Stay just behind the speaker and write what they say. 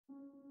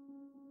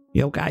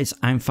Yo guys,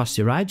 I'm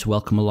Fasty-Rides.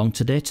 Welcome along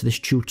today to this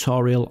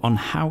tutorial on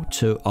how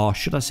to, or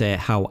should I say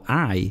how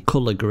I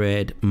color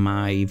grade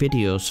my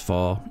videos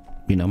for,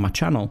 my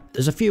channel.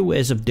 There's a few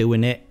ways of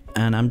doing it,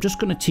 and I'm just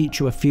going to teach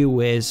you a few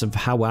ways of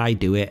how I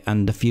do it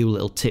and a few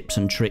little tips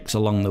and tricks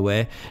along the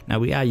way. Now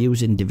we are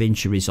using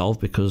Davinci Resolve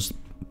because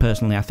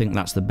personally I think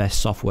that's the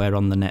best software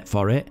on the net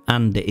for it,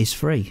 and it is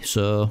free,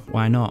 so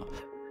why not?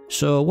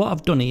 So what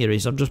I've done here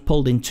is I've just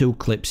pulled in two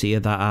clips here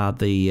that are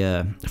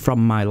the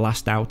from my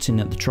last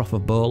outing at the Trough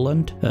of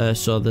Bowland.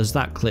 So there's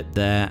that clip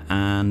there,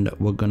 and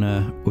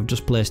we've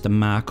just placed a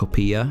mark up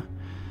here,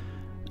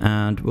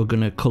 and we're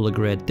gonna color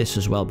grade this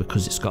as well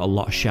because it's got a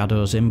lot of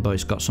shadows in, but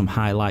it's got some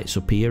highlights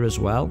up here as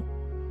well.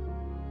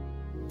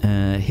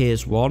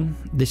 Here's one.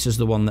 This is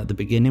the one at the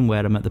beginning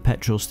where I'm at the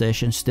petrol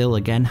station. Still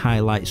again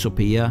highlights up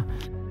here.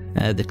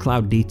 The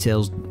cloud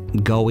details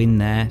go in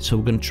there, so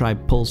we're going to try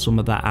and pull some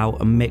of that out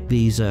and make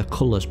these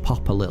colours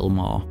pop a little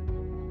more.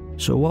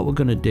 So what we're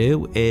going to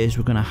do is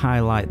we're going to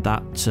highlight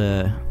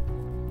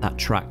that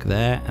track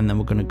there, and then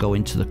we're going to go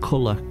into the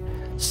colour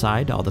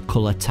side, or the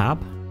colour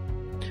tab.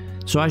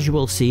 So as you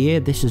will see here,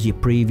 this is your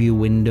preview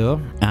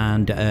window,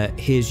 and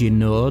here's your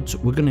nodes.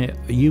 We're going to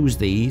use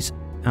these,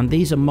 and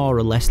these are more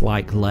or less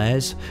like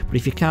layers, but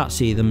if you can't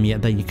see them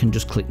yet, then you can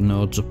just click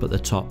nodes up at the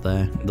top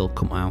there, they'll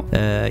come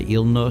out.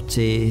 You'll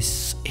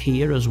notice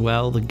here as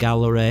well the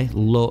gallery,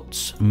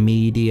 LUTs,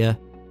 media.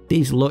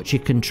 These LUTs, you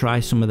can try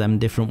some of them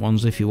different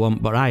ones if you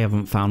want, but I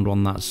haven't found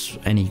one that's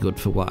any good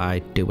for what I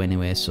do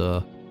anyway,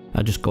 so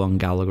I just go on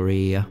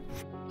gallery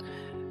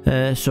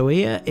here. So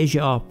here is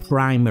your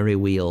primary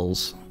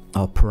wheels,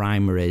 or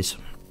primaries.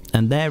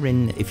 And they're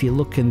in, if you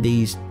look in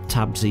these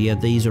tabs here,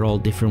 these are all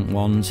different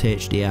ones,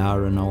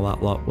 HDR and all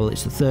that lot. Well,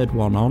 it's the third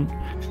one on,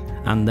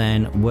 and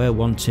then we're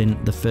wanting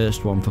the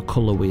first one for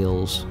colour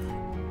wheels.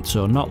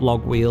 So not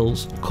log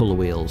wheels, colour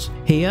wheels.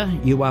 Here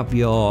you have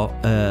your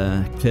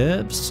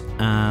curves,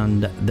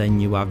 and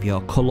then you have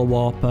your colour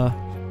warper.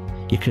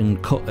 You can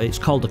cut, it's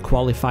called a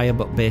qualifier,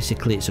 but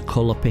basically it's a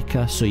colour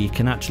picker, so you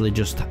can actually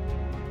just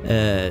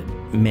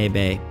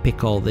maybe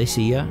pick all this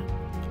here.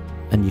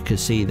 And you can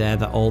see there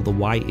that all the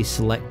white is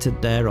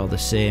selected there, or the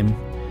same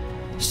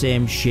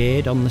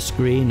shade on the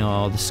screen,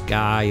 or the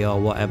sky, or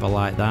whatever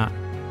like that.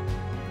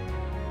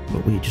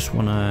 But we just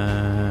want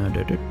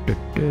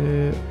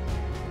to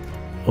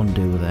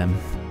undo them,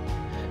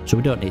 so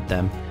we don't need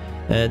them.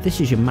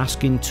 This is your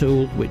masking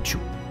tool, which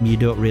you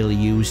don't really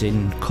use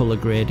in color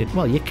grading.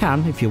 Well, you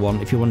can if you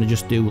want to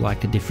just do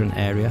like a different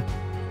area.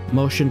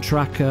 Motion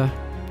tracker,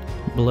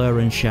 blur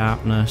and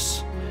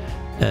sharpness.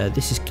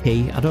 This is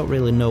key. I don't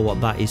really know what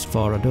that is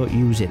for. I don't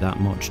use it that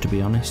much, to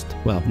be honest.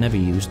 Well, I've never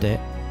used it.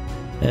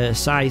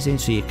 Sizing,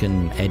 so you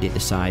can edit the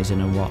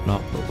sizing and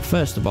whatnot. But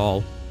first of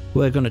all,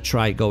 we're going to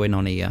try going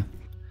on here.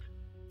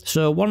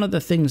 So one of the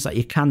things that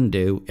you can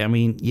do, I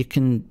mean, you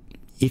can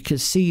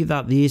see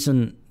that there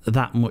isn't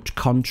that much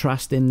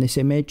contrast in this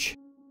image.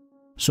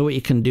 So what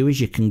you can do is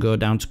you can go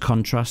down to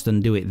contrast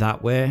and do it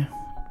that way.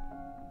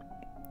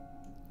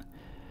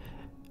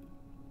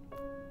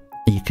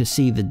 You can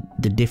see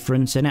the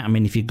difference in it. I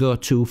mean, if you go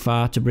too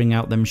far to bring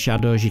out them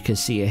shadows, you can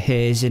see a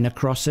hazing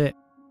across it,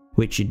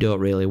 which you don't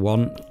really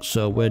want.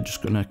 So we're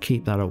just going to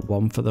keep that at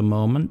 1 for the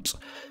moment.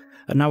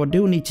 And now I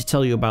do need to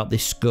tell you about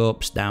this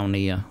scopes down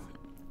here.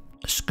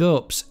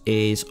 Scopes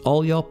is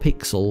all your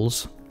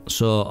pixels.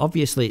 So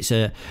obviously it's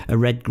a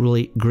red,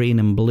 green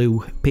and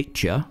blue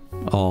picture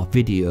or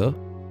video.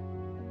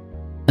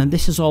 And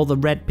this is all the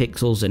red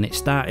pixels in it,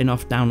 starting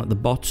off down at the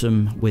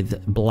bottom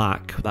with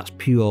black. That's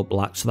pure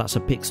black, so that's a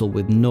pixel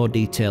with no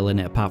detail in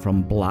it apart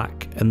from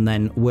black, and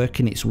then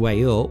working its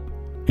way up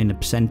in a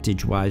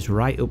percentage wise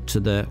right up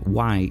to the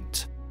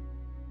white.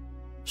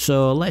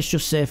 So let's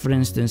just say, for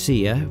instance,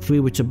 here, if we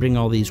were to bring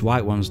all these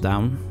white ones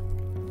down,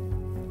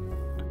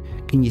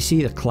 can you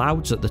see the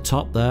clouds at the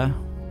top there?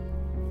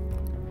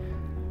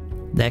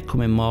 They're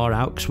coming more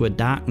out because we're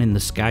darkening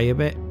the sky a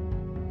bit.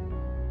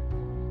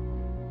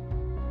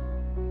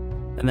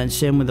 And then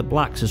same with the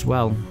blacks as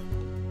well.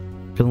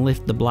 You can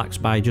lift the blacks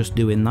by just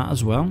doing that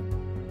as well.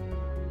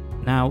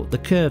 Now the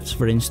curves,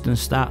 for instance,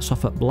 starts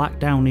off at black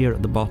down here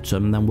at the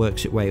bottom and then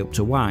works its way up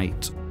to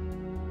white.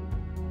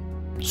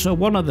 So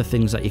one of the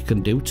things that you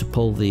can do to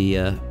pull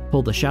the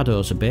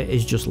shadows a bit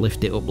is just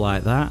lift it up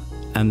like that,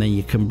 and then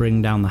you can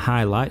bring down the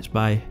highlights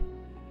by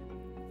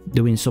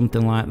doing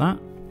something like that.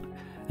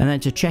 And then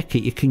to check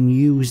it, you can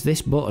use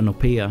this button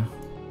up here,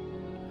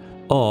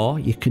 or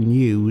you can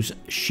use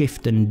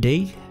Shift and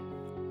D.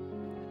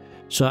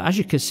 So as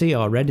you can see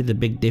already, the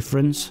big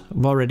difference.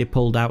 I've already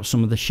pulled out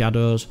some of the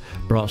shadows,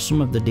 brought some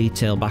of the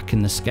detail back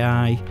in the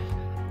sky.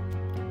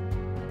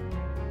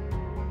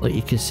 Like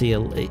you can see,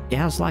 it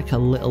has like a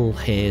little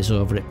haze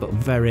over it, but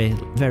very,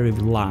 very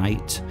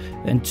light.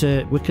 And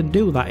we can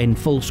do that in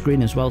full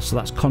screen as well. So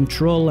that's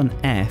Control and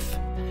F,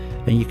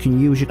 and you can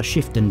use your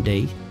Shift and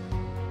D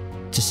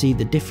to see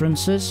the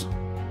differences.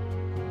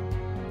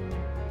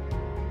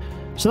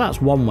 So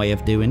that's one way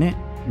of doing it.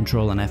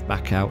 Control and F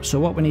back out. So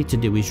what we need to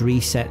do is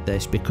reset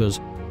this, because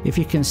if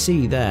you can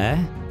see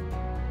there,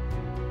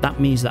 that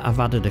means that I've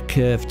added a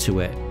curve to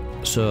it.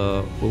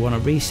 So we want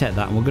to reset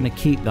that, and we're going to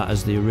keep that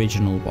as the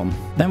original one.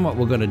 Then what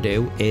we're going to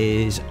do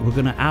is we're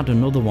going to add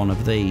another one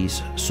of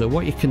these. So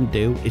what you can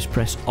do is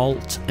press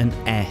Alt and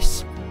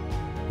S,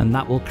 and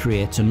that will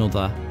create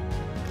another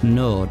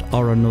node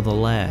or another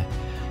layer.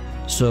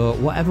 So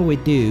whatever we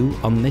do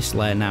on this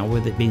layer now,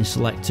 with it being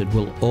selected,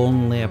 will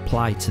only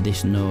apply to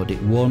this node.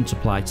 It won't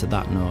apply to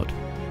that node.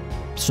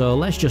 So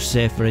let's just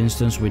say, for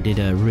instance, we did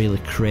a really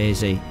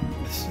crazy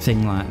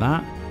thing like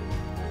that.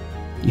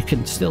 You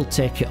can still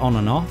take it on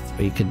and off,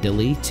 or you can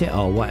delete it,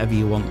 or whatever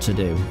you want to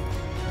do.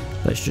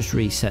 Let's just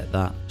reset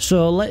that.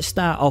 So let's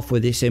start off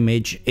with this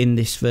image in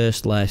this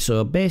first layer.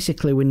 So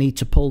basically we need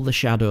to pull the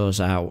shadows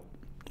out.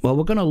 Well,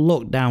 we're going to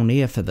look down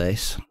here for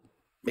this,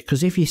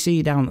 because if you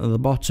see down at the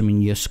bottom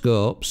in your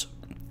scopes,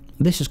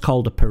 this is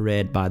called a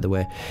parade, by the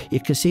way. You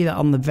can see that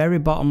on the very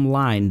bottom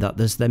line that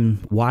there's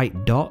them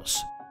white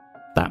dots.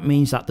 That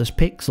means that there's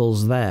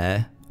pixels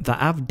there that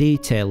have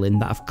detailing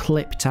that have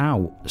clipped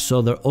out,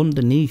 so they're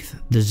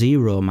underneath the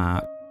 0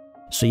 mark,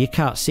 so you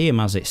can't see them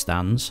as it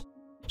stands.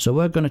 So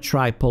we're going to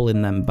try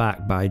pulling them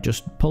back by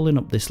just pulling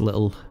up this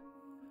little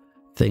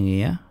thing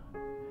here.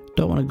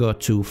 Don't want to go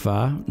too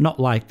far,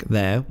 not like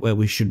there where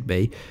we should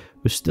be.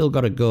 We've still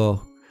got to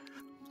go,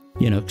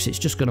 you know, because it's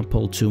just going to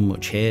pull too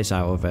much haze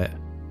out of it.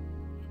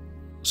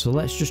 So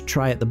let's just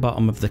try at the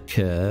bottom of the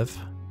curve,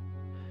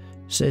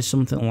 say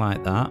something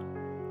like that.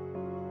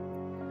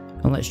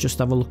 And let's just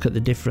have a look at the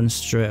difference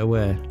straight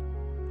away.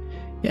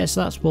 Yes,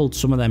 that's pulled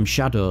some of them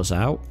shadows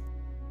out.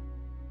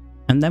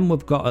 And then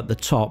we've got at the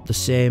top the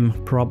same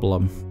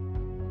problem.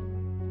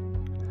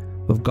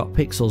 We've got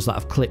pixels that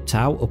have clipped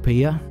out up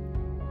here.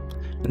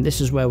 And this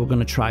is where we're going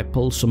to try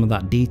pull some of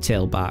that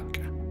detail back.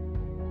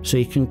 So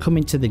you can come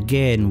into the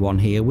gain one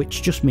here,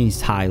 which just means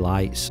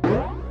highlights.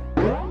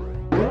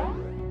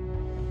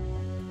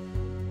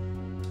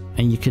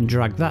 And you can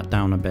drag that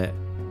down a bit,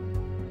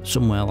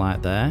 somewhere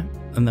like there.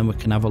 And then we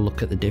can have a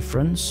look at the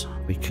difference.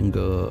 We can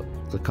go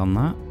click on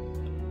that.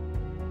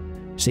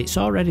 See, it's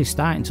already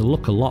starting to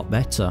look a lot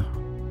better.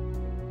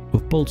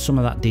 We've pulled some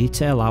of that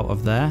detail out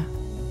of there.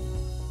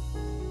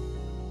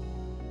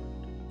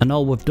 And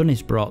all we've done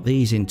is brought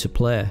these into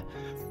play.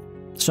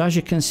 So as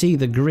you can see,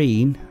 the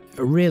green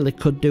really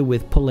could do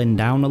with pulling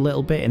down a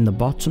little bit in the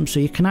bottom. So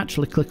you can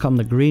actually click on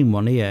the green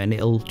one here and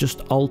it'll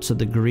just alter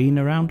the green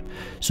around.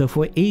 So if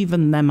we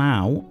even them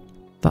out,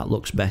 that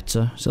looks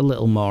better. It's a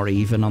little more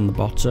even on the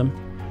bottom.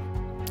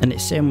 And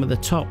it's same with the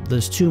top.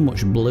 There's too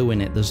much blue in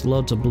it. There's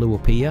loads of blue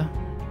up here.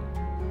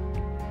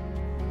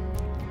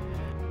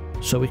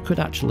 So we could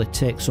actually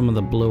take some of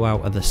the blue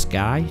out of the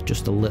sky,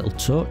 just a little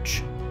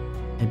touch.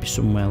 Maybe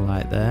somewhere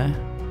like there.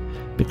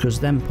 Because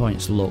them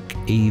points look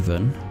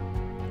even,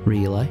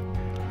 really.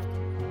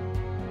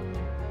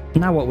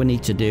 Now what we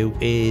need to do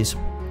is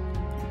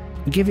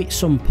give it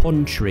some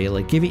punch,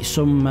 really. Give it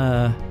some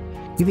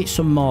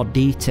more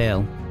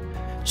detail.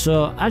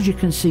 So as you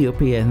can see up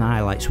here in the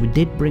highlights, we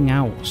did bring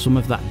out some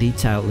of that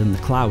detail in the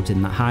clouds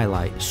in that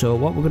highlight. So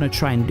what we're going to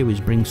try and do is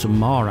bring some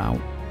more out.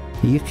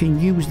 You can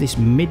use this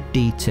mid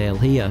detail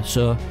here.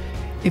 So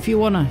if you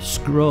want to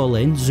scroll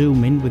in,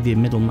 zoom in with your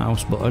middle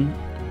mouse button,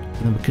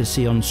 and then we can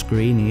see on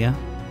screen here,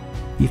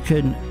 you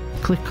can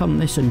click on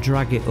this and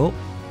drag it up.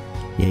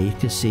 Yeah, you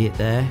can see it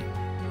there.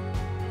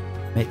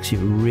 Makes it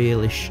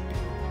really,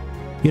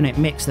 you know, it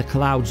makes the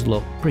clouds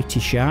look pretty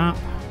sharp.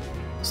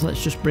 So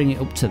let's just bring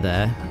it up to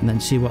there and then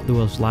see what there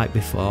was like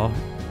before.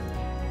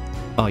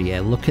 Oh yeah,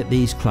 look at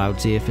these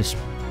clouds here for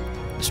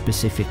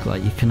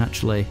specifically. You can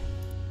actually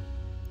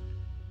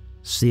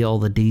see all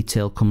the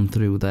detail come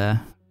through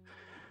there.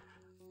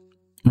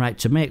 Right,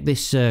 to make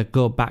this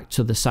go back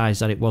to the size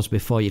that it was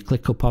before, you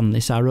click up on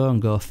this arrow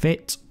and go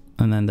fit,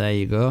 and then there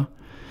you go.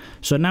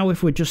 So now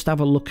if we just have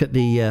a look at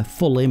the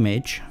full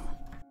image,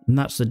 and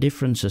that's the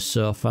differences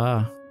so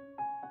far.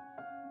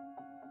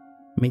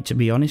 I mean, to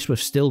be honest,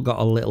 we've still got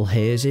a little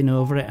hazing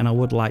over it, and I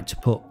would like to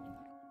put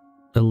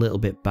a little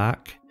bit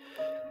back.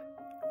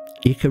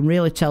 You can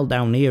really tell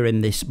down here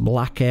in this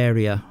black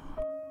area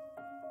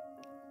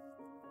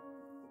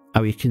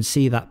how you can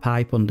see that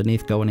pipe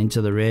underneath going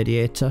into the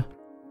radiator.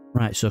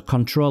 Right, so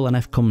Control and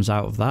F comes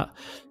out of that.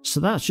 So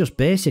that's just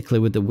basically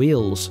with the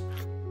wheels.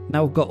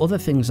 Now we've got other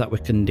things that we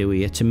can do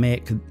here to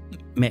make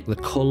the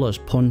colours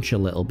punch a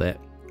little bit.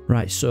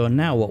 Right, so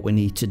now what we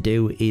need to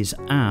do is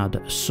add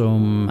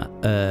some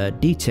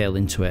detail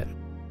into it.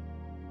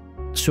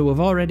 So we've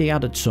already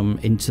added some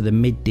into the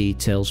mid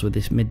details with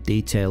this mid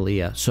detail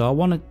here. So I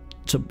wanted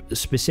to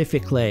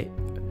specifically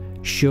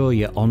show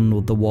you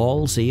on the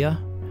walls here.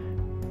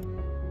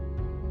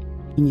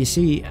 And you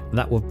see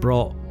that we've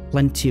brought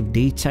plenty of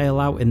detail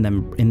out in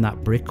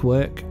that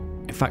brickwork.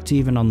 In fact,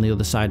 even on the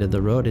other side of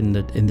the road in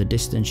the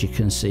distance, you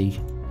can see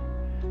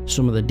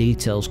some of the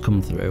details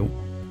come through.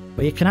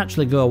 But you can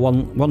actually go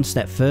one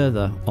step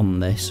further on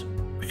this.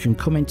 We can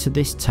come into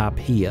this tab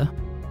here,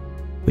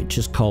 which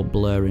is called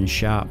Blur and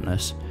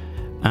Sharpness.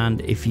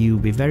 And if you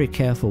be very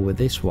careful with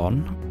this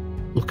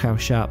one, look how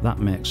sharp that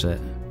makes it.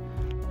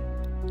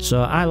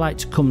 So I like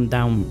to come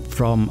down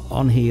from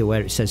on here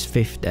where it says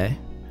 50,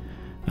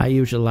 I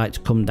usually like to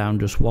come down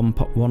just one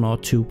or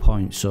 2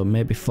 points, so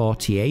maybe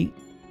 48.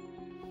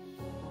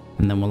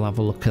 And then we'll have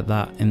a look at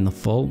that in the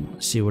full,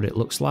 see what it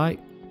looks like.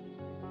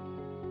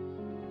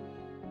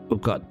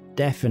 We've got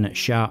definite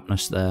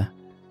sharpness there,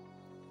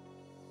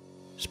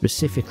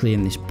 specifically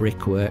in this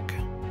brickwork.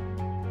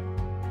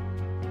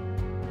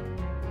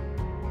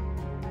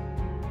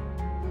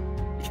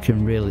 You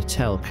can really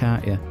tell,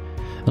 can't you?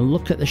 And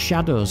look at the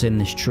shadows in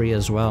this tree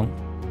as well.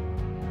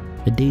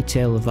 The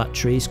detail of that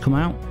tree's come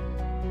out.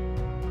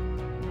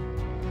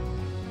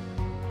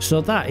 So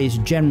that is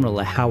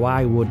generally how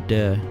I would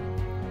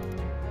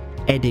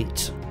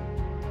edit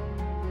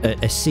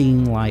a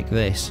scene like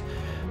this.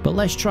 But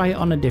let's try it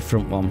on a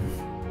different one.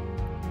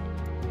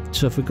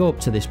 So if we go up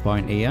to this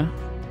point here,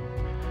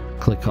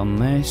 click on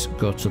this,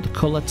 go to the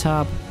colour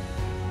tab,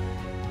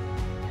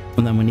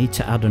 and then we need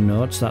to add a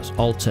node, so that's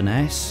Alt and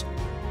S.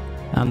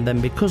 And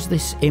then because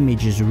this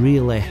image is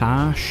really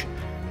harsh,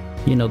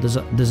 you know,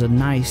 there's a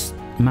nice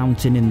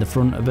mountain in the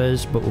front of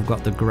us, but we've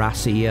got the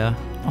grass here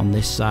on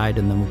this side,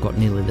 and then we've got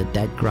nearly the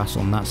dead grass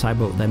on that side,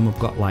 but then we've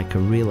got like a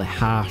really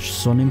harsh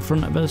sun in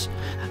front of us,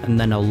 and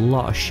then a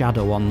lot of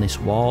shadow on this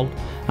wall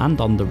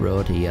and on the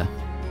road here.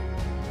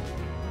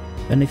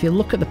 And if you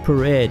look at the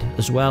parade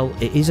as well,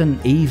 it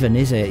isn't even,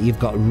 is it? You've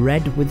got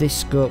red with this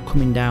scope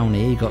coming down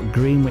here, you've got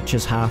green which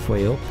is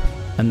halfway up,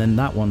 and then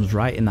that one's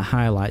right in the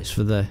highlights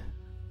for the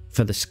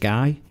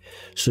sky.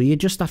 So you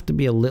just have to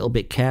be a little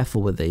bit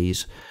careful with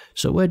these.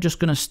 So we're just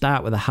going to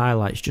start with the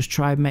highlights, just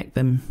try and make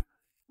them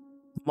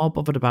more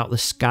bothered about the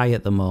sky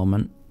at the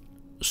moment.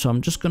 So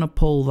I'm just going to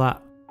pull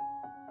that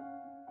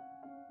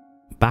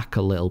back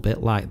a little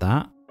bit like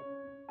that,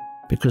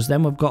 because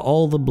then we've got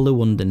all the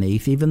blue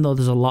underneath. Even though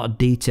there's a lot of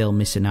detail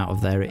missing out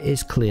of there, it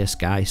is clear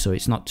sky, so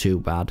it's not too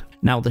bad.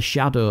 Now the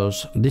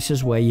shadows, this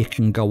is where you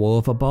can go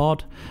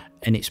overboard,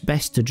 and it's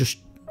best to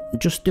just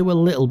do a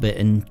little bit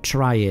and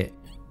try it.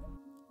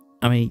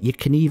 I mean, you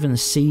can even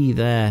see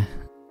there,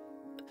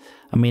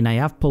 I mean, I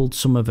have pulled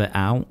some of it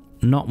out,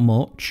 not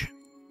much.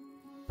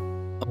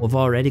 We've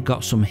already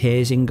got some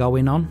hazing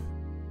going on.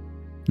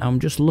 Now I'm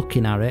just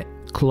looking at it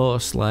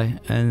closely,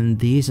 and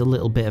there is a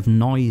little bit of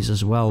noise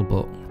as well,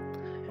 but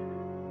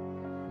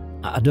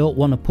I don't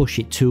want to push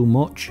it too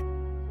much.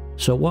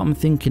 So what I'm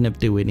thinking of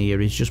doing here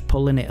is just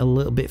pulling it a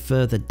little bit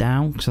further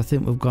down, because I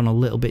think we've gone a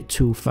little bit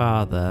too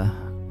far there.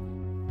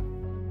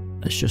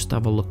 Let's just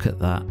have a look at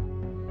that.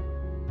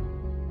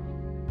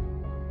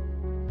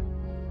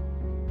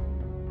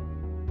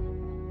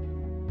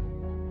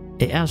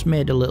 It has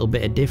made a little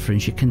bit of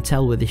difference, you can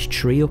tell with this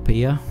tree up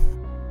here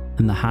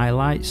and the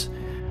highlights.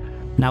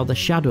 Now the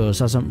shadows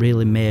hasn't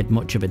really made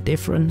much of a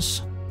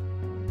difference.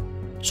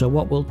 So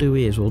what we'll do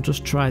is we'll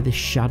just try this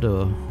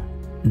shadow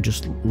and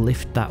just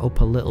lift that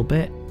up a little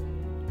bit.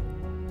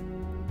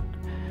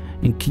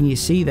 And can you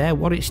see there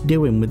what it's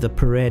doing with the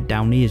parade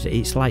down here?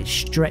 It's like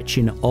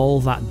stretching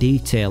all that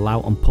detail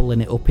out and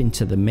pulling it up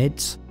into the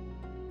mids,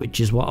 which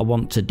is what I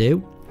want to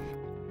do.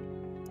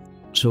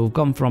 So we've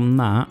gone from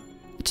that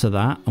to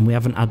that, and we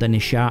haven't had any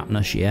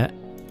sharpness yet.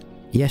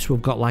 Yes,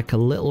 we've got like a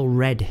little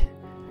red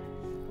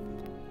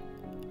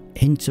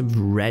hint of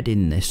red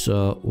in this,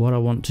 so what I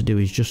want to do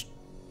is just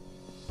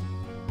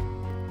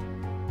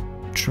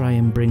try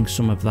and bring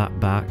some of that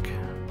back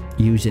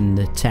using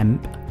the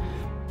temp.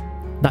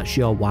 That's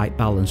your white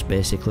balance,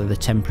 basically the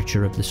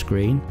temperature of the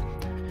screen.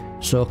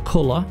 So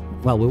colour,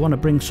 well, we want to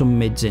bring some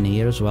mids in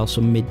here as well,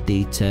 some mid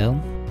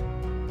detail.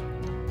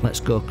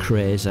 Let's go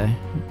crazy.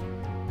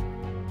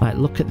 Right,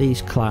 look at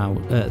these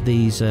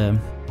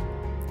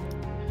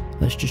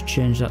let's just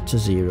change that to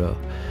 0.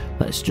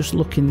 Let's just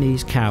look in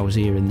these cows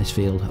here in this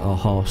field, or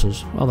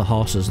horses, or the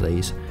horses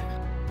these.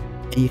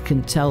 You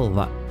can tell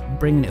that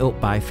bringing it up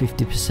by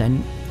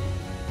 50%,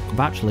 I've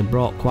actually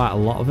brought quite a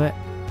lot of it.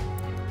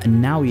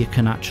 And now you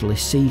can actually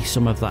see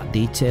some of that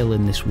detail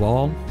in this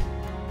wall.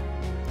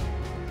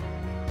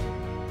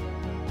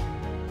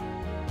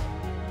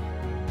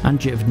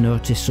 And you've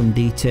noticed some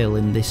detail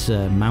in this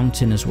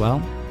mountain as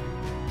well.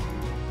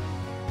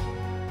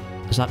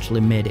 Has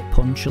actually made it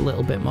punch a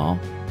little bit more.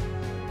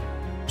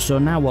 So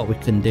now what we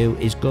can do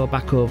is go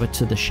back over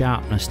to the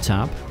sharpness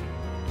tab,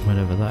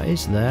 whatever that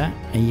is there,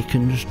 and you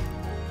can just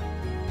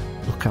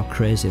look how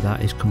crazy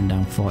that is, coming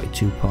down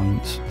 42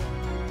 points.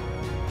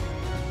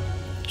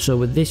 So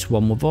with this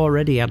one we've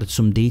already added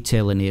some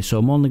detail in here, so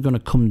I'm only going to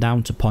come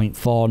down to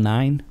 0.49,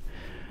 and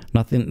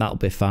I think that'll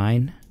be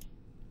fine.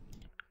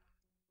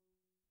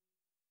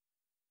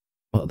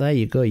 But there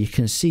you go, you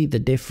can see the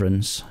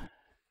difference.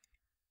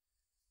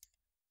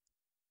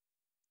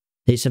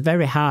 It's a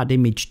very hard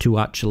image to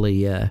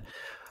actually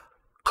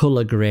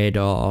colour grade,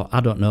 or I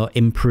don't know,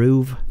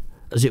 improve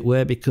as it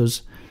were,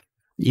 because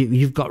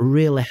you've got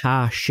really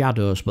harsh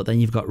shadows, but then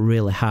you've got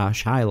really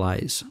harsh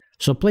highlights.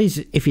 So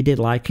please, if you did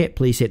like it,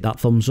 please hit that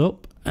thumbs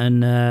up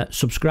and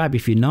subscribe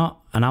if you're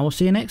not, and I will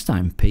see you next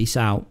time. Peace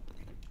out.